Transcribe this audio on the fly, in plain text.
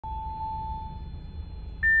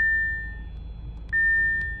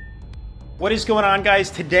What is going on, guys?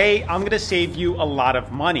 Today I'm gonna save you a lot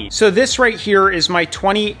of money. So this right here is my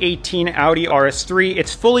 2018 Audi RS3.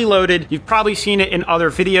 It's fully loaded. You've probably seen it in other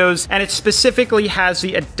videos, and it specifically has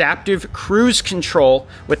the adaptive cruise control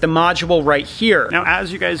with the module right here. Now,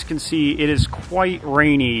 as you guys can see, it is quite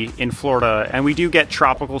rainy in Florida, and we do get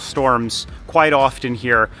tropical storms quite often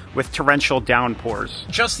here with torrential downpours.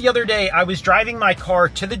 Just the other day, I was driving my car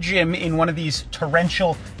to the gym in one of these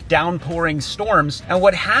torrential downpouring storms, and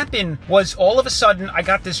what happened was all of a sudden I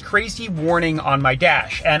got this crazy warning on my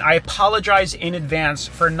dash, and I apologize in advance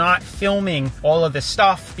for not filming all of this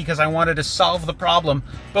stuff because I wanted to solve the problem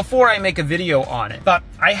before I make a video on it. But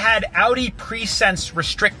I had Audi pre-sense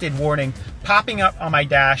restricted warning popping up on my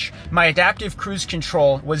dash. My adaptive cruise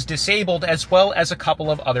control was disabled, as well as a couple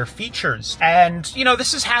of other features. And you know,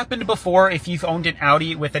 this has happened before if you've owned an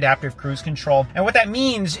Audi with adaptive cruise control. And what that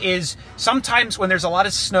means is sometimes when there's a lot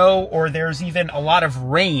of snow or there's even a lot of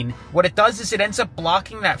rain, what it does is it ends up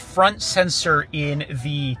blocking that front sensor in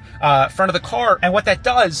the front of the car. And what that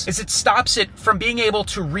does is it stops it from being able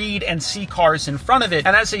to read and see cars in front of it.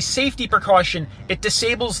 And as a safety precaution, it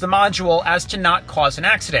disables the module as to not cause an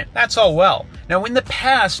accident. That's all well. Now, in the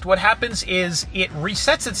past, what happens is it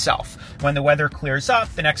resets itself. When the weather clears up,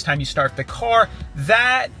 the next time you start the car,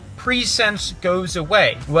 that pre-sense goes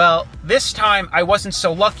away. Well, this time I wasn't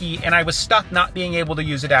so lucky, and I was stuck not being able to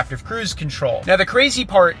use adaptive cruise control. Now, the crazy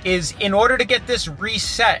part is in order to get this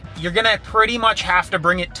reset, you're gonna pretty much have to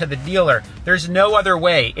bring it to the dealer. There's no other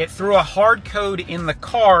way. It threw a hard code in the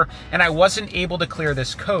car, and I wasn't able to clear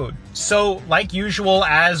this code. So, like usual,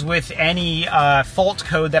 as with any fault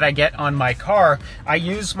code that I get on my car, I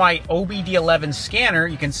use my OBD11 scanner.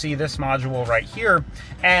 You can see this module right here,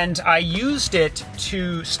 and I used it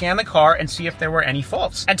to scan the car and see if there were any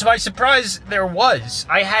faults. And to my surprise, there was.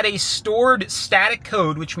 I had a stored static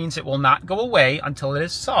code, which means it will not go away until it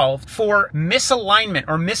is solved, for misalignment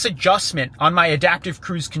or misadjustment on my adaptive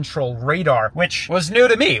cruise control radar, which was new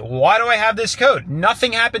to me. Why do I have this code?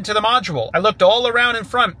 Nothing happened to the module. I looked all around in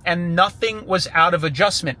front and nothing was out of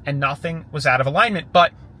adjustment and nothing was out of alignment,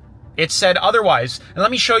 but it said otherwise. And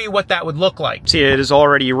let me show you what that would look like. See, it is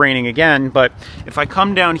already raining again, but if I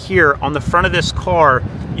come down here on the front of this car,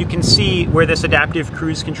 you can see where this adaptive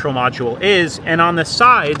cruise control module is. And on the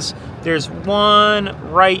sides, there's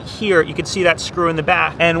one right here. You can see that screw in the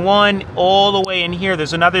back, and one all the way in here.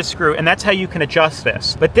 There's another screw, and that's how you can adjust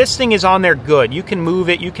this. But this thing is on there good. You can move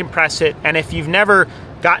it, you can press it, and if you've never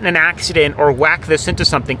gotten an accident or whack this into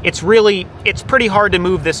something, it's pretty hard to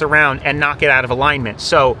move this around and knock it out of alignment.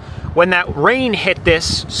 So when that rain hit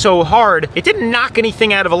this so hard, it didn't knock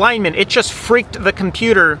anything out of alignment. It just freaked the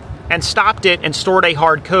computer and stopped it and stored a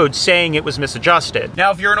hard code saying it was misadjusted.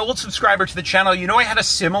 Now, if you're an old subscriber to the channel, you know I had a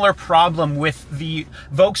similar problem with the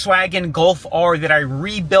Volkswagen Golf R that I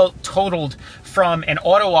rebuilt, totaled from an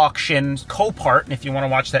auto auction Copart. And if you want to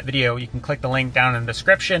watch that video, you can click the link down in the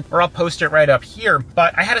description, or I'll post it right up here.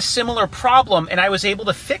 But I had a similar problem, and I was able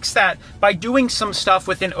to fix that by doing some stuff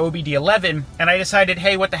within OBD11, and I decided,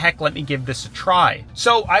 hey, what the heck, let me give this a try.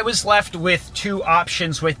 So I was left with two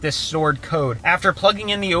options with this stored code. After plugging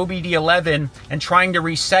in the OBD11 and trying to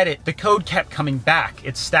reset it, the code kept coming back.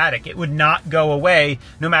 It's static. It would not go away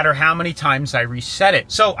no matter how many times I reset it.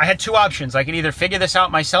 So I had two options. I could either figure this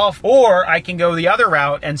out myself, or I can go the other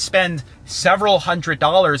route and spend several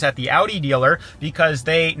 $100s at the Audi dealer, because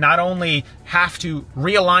they not only have to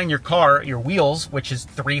realign your car, your wheels, which is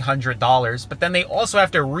 $300, but then they also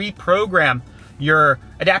have to reprogram your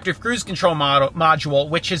adaptive cruise control module,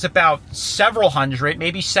 which is about several hundred,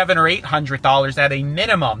 maybe $700 or $800 at a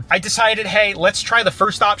minimum. I decided, hey, let's try the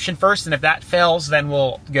first option first, and if that fails, then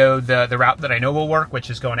we'll go the route that I know will work,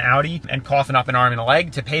 which is going to Audi and coughing up an arm and a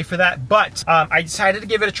leg to pay for that. But I decided to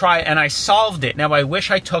give it a try, and I solved it. Now, I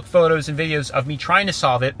wish I took photos and videos of me trying to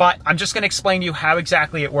solve it, but I'm just going to explain to you how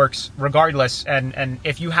exactly it works regardless. And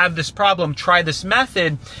if you have this problem, try this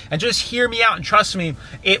method and just hear me out and trust me,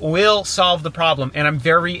 it will solve the problem. And I'm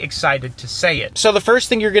very excited to say it. So the first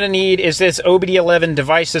thing you're going to need is this OBD11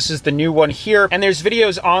 device. This is the new one here, and there's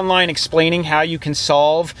videos online explaining how you can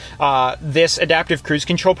solve this adaptive cruise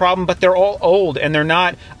control problem, but they're all old and they're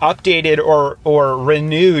not updated or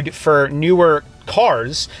renewed for newer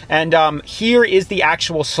cars. And here is the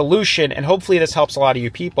actual solution, and hopefully this helps a lot of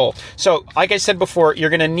you people. So like I said before, you're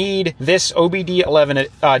going to need this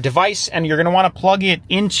OBD11 device, and you're going to want to plug it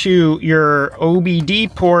into your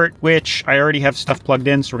OBD port, which I already have stuff plugged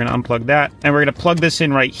in, so we're going to unplug that, and we're going to plug this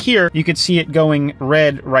in right here. You can see it going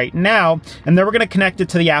red right now, and then we're going to connect it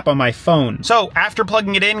to the app on my phone. So after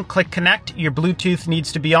plugging it in, click connect. Your Bluetooth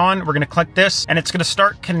needs to be on. We're going to click this, and it's going to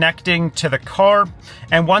start connecting to the car.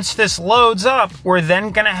 And once this loads up, we're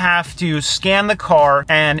then gonna have to scan the car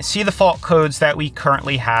and see the fault codes that we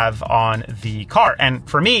currently have on the car. And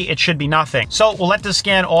for me, it should be nothing. So we'll let this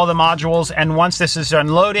scan all the modules, and once this is done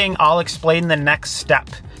loading, I'll explain the next step.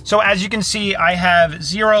 So as you can see, I have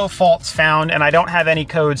 0 faults found, and I don't have any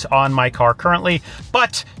codes on my car currently,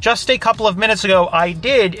 but just a couple of minutes ago I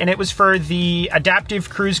did, and it was for the adaptive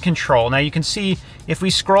cruise control. Now you can see if we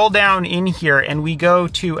scroll down in here and we go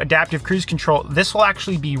to adaptive cruise control, this will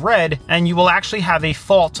actually be red, and you will actually have a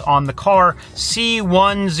fault on the car,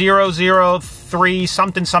 C1103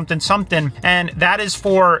 something something something, and that is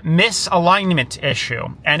for misalignment issue.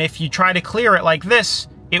 And if you try to clear it like this,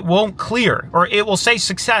 it won't clear, or it will say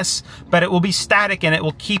success, but it will be static and it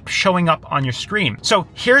will keep showing up on your screen. So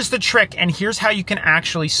here's the trick, and here's how you can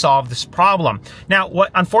actually solve this problem. Now,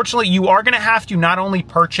 unfortunately, you are gonna have to not only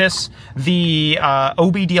purchase the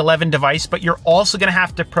OBD11 device, but you're also gonna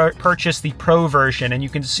have to purchase the Pro version. And you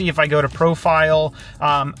can see if I go to Profile,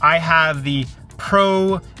 I have the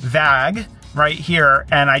Pro VAG right here,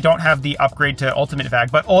 and I don't have the upgrade to Ultimate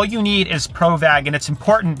VAG, but all you need is Pro VAG, and it's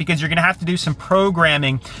important because you're gonna have to do some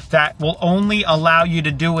programming that will only allow you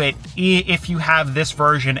to do it if you have this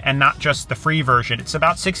version and not just the free version. It's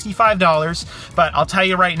about $65, but I'll tell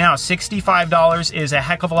you right now, $65 is a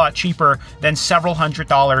heck of a lot cheaper than several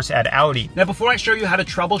 $100s at Audi. Now, before I show you how to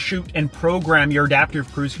troubleshoot and program your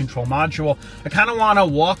adaptive cruise control module, I kind of want to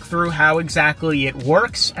walk through how exactly it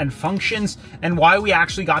works and functions and why we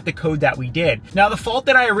actually got the code that we did. Now, the fault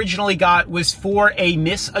that I originally got was for a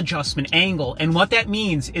misadjustment angle, and what that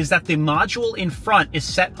means is that the module in front is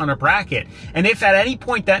set on a bracket, and if at any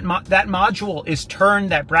point that module is turned,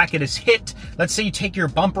 that bracket is hit, let's say you take your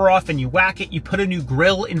bumper off and you whack it, you put a new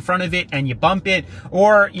grill in front of it and you bump it,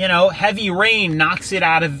 or, you know, heavy rain knocks it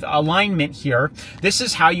out of alignment here, this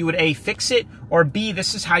is how you would A, fix it, or B,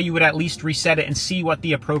 this is how you would at least reset it and see what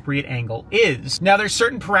the appropriate angle is. Now, there's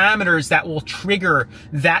certain parameters that will trigger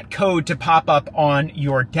that code to pop up on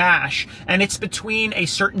your dash, and it's between a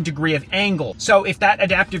certain degree of angle. So if that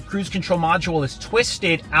adaptive cruise control module is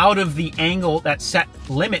twisted out of the angle that's set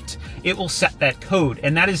limit, it will set that code,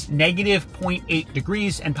 and that is negative 0.8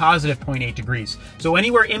 degrees and positive 0.8 degrees. So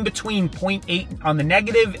anywhere in between 0.8 on the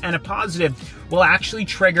negative and a positive will actually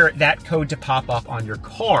trigger that code to pop up on your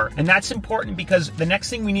car. And that's important because the next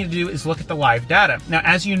thing we need to do is look at the live data. Now,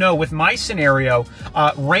 as you know, with my scenario,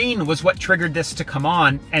 rain was what triggered this to come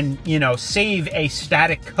on and, you know, save a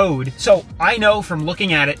static code. So I know from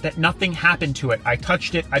looking at it that nothing happened to it. I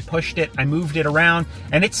touched it, I pushed it, I moved it around,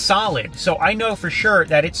 and it's solid. So I know for sure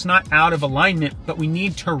that it's not out of alignment, but we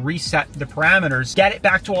need to reset the parameters, get it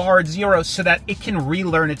back to a hard 0 so that it can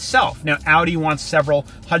relearn itself. Now, Audi wants several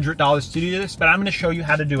 $100s to do this, but I'm gonna show you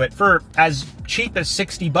how to do it for as cheap as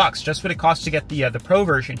 60 bucks, just what it costs to get the Pro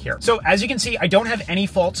version here. So as you can see, I don't have any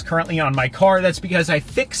faults currently on my car. That's because I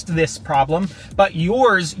fixed this problem, but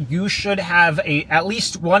yours, you should have at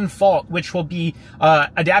least one fault, which will be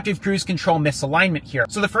adaptive cruise control misalignment here.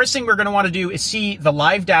 So the first thing we're gonna wanna do is see the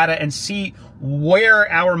live data and see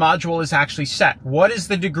where our module is actually set. What is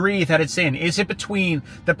the degree that it's in? Is it between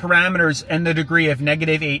the parameters and the degree of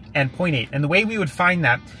 -8 and 0.8? And the way we would find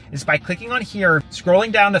that is by clicking on here,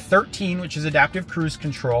 scrolling down to 13, which is adaptive cruise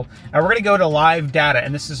control, and we're gonna go to live data,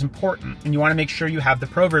 and this is important, and you wanna make sure you have the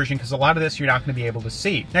Pro version because a lot of this you're not gonna be able to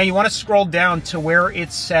see. Now you wanna scroll down to where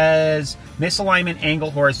it says misalignment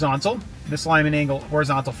angle horizontal, misalignment angle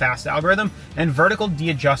horizontal fast algorithm, and vertical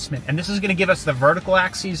de-adjustment. And this is going to give us the vertical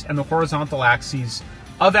axes and the horizontal axes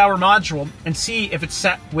of our module and see if it's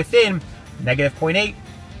set within -0.8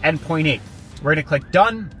 and 0.8. We're going to click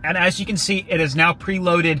done, and as you can see, it has now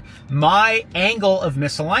preloaded my angle of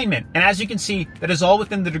misalignment. And as you can see, that is all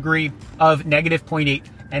within the degree of -0.8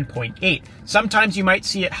 and 0.8. Sometimes you might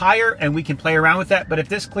see it higher, and we can play around with that, but if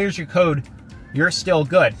this clears your code, you're still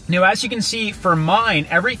good. Now, as you can see, for mine,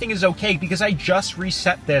 everything is okay because I just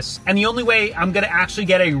reset this. And the only way I'm gonna actually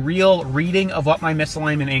get a real reading of what my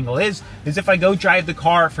misalignment angle is if I go drive the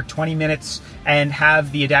car for 20 minutes and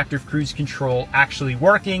have the adaptive cruise control actually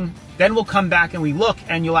working. Then we'll come back and we look,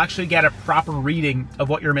 and you'll actually get a proper reading of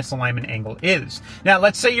what your misalignment angle is. Now,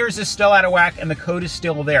 let's say yours is still out of whack and the code is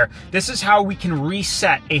still there. This is how we can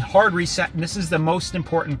reset, a hard reset, and this is the most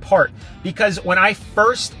important part. Because when I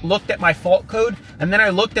first looked at my fault code, and then I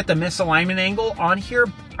looked at the misalignment angle on here,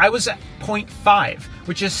 I was at 0.5,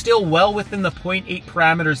 which is still well within the 0.8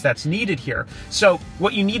 parameters that's needed here. So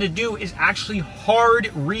what you need to do is actually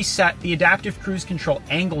hard reset the adaptive cruise control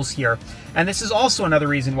angles here. And this is also another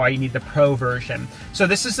reason why you need the Pro version. So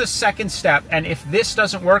this is the second step, and if this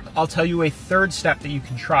doesn't work, I'll tell you a third step that you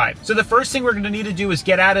can try. So the first thing we're going to need to do is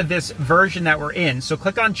get out of this version that we're in. So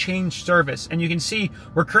click on Change Service, and you can see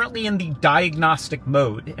we're currently in the diagnostic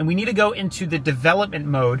mode, and we need to go into the development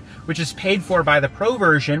mode, which is paid for by the Pro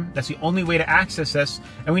version. That's the only way to access this,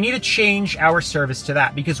 and we need to change our service to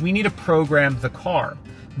that because we need to program the car.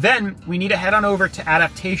 Then we need to head on over to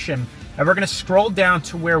Adaptation, and we're going to scroll down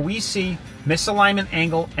to where we see misalignment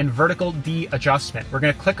angle and vertical D adjustment. We're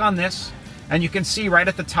going to click on this, and you can see right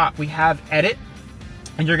at the top we have Edit,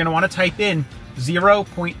 and you're going to want to type in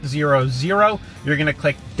 0.00. You're going to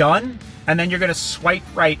click Done, and then you're going to swipe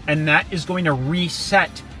right, and that is going to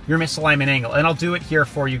reset your misalignment angle. And I'll do it here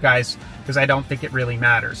for you guys because I don't think it really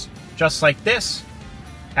matters. Just like this.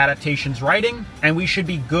 Adaptations writing, and we should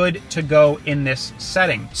be good to go in this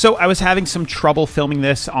setting. So I was having some trouble filming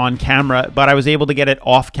this on camera, but I was able to get it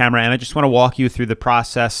off camera, and I just want to walk you through the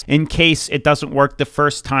process in case it doesn't work the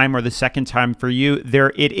first time or the second time for you.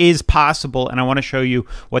 It is possible, and I want to show you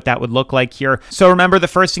what that would look like here. So remember, the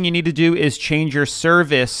first thing you need to do is change your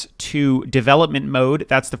service to development mode.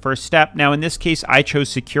 That's the first step. Now in this case, I chose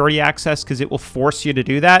security access because it will force you to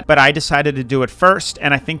do that, but I decided to do it first,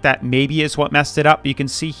 and I think that maybe is what messed it up. You can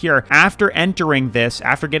see here, after entering this,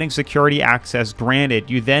 after getting security access granted,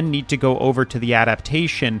 you then need to go over to the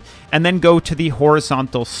adaptation and then go to the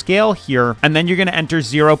horizontal scale here, and then you're going to enter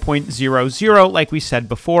 0.00 like we said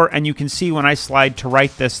before, and you can see when I slide to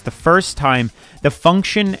right this the first time, the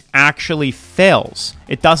function actually fails.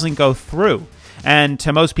 It doesn't go through. And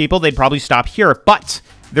to most people, they'd probably stop here, but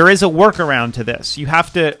there is a workaround to this. You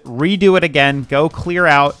have to redo it again, go clear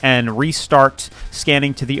out, and restart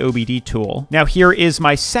scanning to the OBD tool. Now here is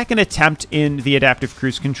my second attempt in the adaptive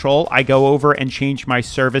cruise control. I go over and change my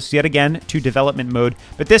service yet again to development mode,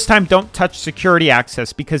 but this time don't touch security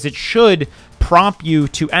access because it should prompt you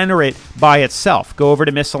to enter it by itself. Go over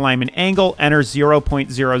to misalignment angle, enter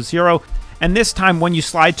 0.00. And this time when you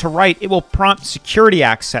slide to right, it will prompt security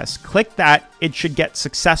access. Click that, it should get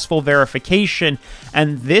successful verification.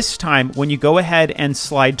 And this time when you go ahead and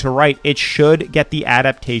slide to right, it should get the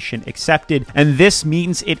adaptation accepted. And this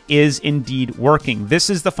means it is indeed working. This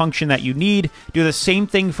is the function that you need. Do the same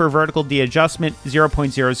thing for vertical D adjustment,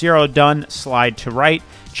 0.00, done, slide to right.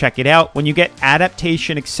 Check it out. When you get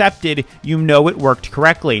adaptation accepted, you know it worked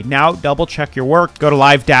correctly. Now double check your work. Go to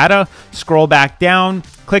live data, scroll back down,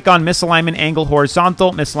 click on misalignment angle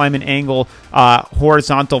horizontal, misalignment angle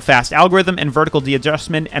horizontal fast algorithm, and vertical D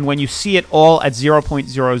adjustment. And when you see it all at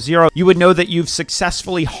 0.00, you would know that you've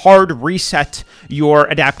successfully hard reset your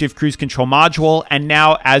adaptive cruise control module. And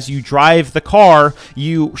now as you drive the car,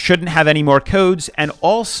 you shouldn't have any more codes. And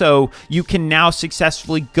also you can now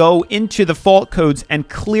successfully go into the fault codes and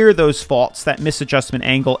clear those faults, that misadjustment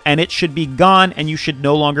angle, and it should be gone, and you should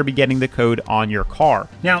no longer be getting the code on your car.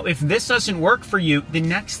 Now, if this doesn't work for you, the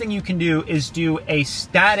next thing you can do is do a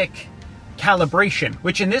static calibration,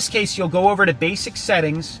 which in this case, you'll go over to basic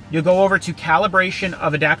settings, you'll go over to calibration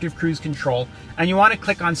of adaptive cruise control, and you want to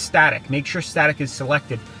click on static. Make sure static is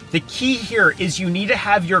selected. The key here is you need to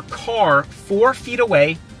have your car 4 feet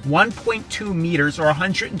away, 1.2 meters or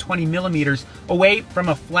 120 millimeters away from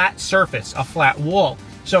a flat surface, a flat wall.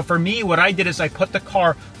 So for me, what I did is I put the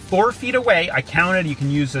car 4 feet away. I counted, you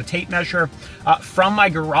can use a tape measure, from my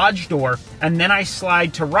garage door, and then I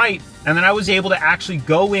slide to right, and then I was able to actually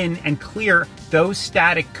go in and clear those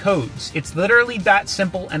static codes. It's literally that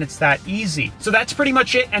simple, and it's that easy. So that's pretty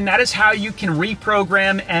much it, and that is how you can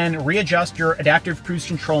reprogram and readjust your adaptive cruise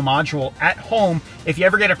control module at home if you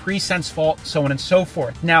ever get a pre-sense fault, so on and so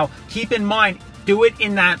forth. Now, keep in mind, do it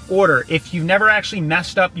in that order. If you've never actually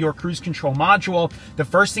messed up your cruise control module, the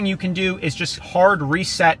first thing you can do is just hard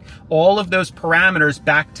reset all of those parameters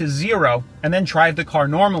back to 0 and then drive the car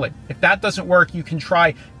normally. If that doesn't work, you can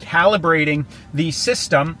try calibrating the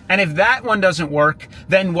system. And if that one doesn't work,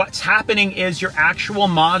 then what's happening is your actual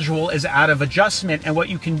module is out of adjustment. And what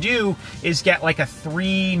you can do is get like a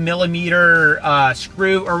 3 millimeter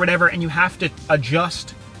screw or whatever, and you have to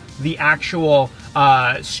adjust the actual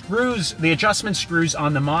screws, the adjustment screws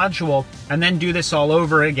on the module, and then do this all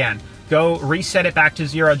over again. Go reset it back to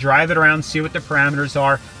 0, drive it around, see what the parameters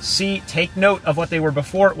are, take note of what they were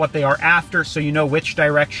before, what they are after, so you know which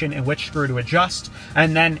direction and which screw to adjust,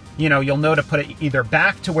 and then you'll know to put it either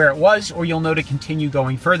back to where it was, or you'll know to continue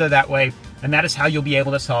going further that way. And that is how you'll be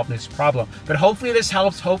able to solve this problem. But hopefully this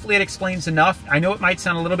helps. Hopefully it explains enough. I know it might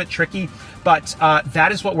sound a little bit tricky, but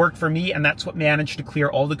that is what worked for me, and that's what managed to clear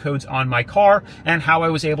all the codes on my car, and how I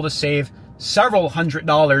was able to save several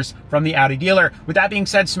 $100s from the Audi dealer. With that being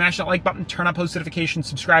said, smash that like button, turn on post notifications,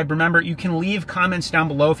 subscribe. Remember, you can leave comments down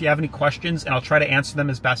below if you have any questions, and I'll try to answer them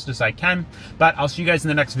as best as I can. But I'll see you guys in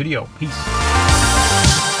the next video.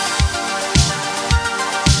 Peace.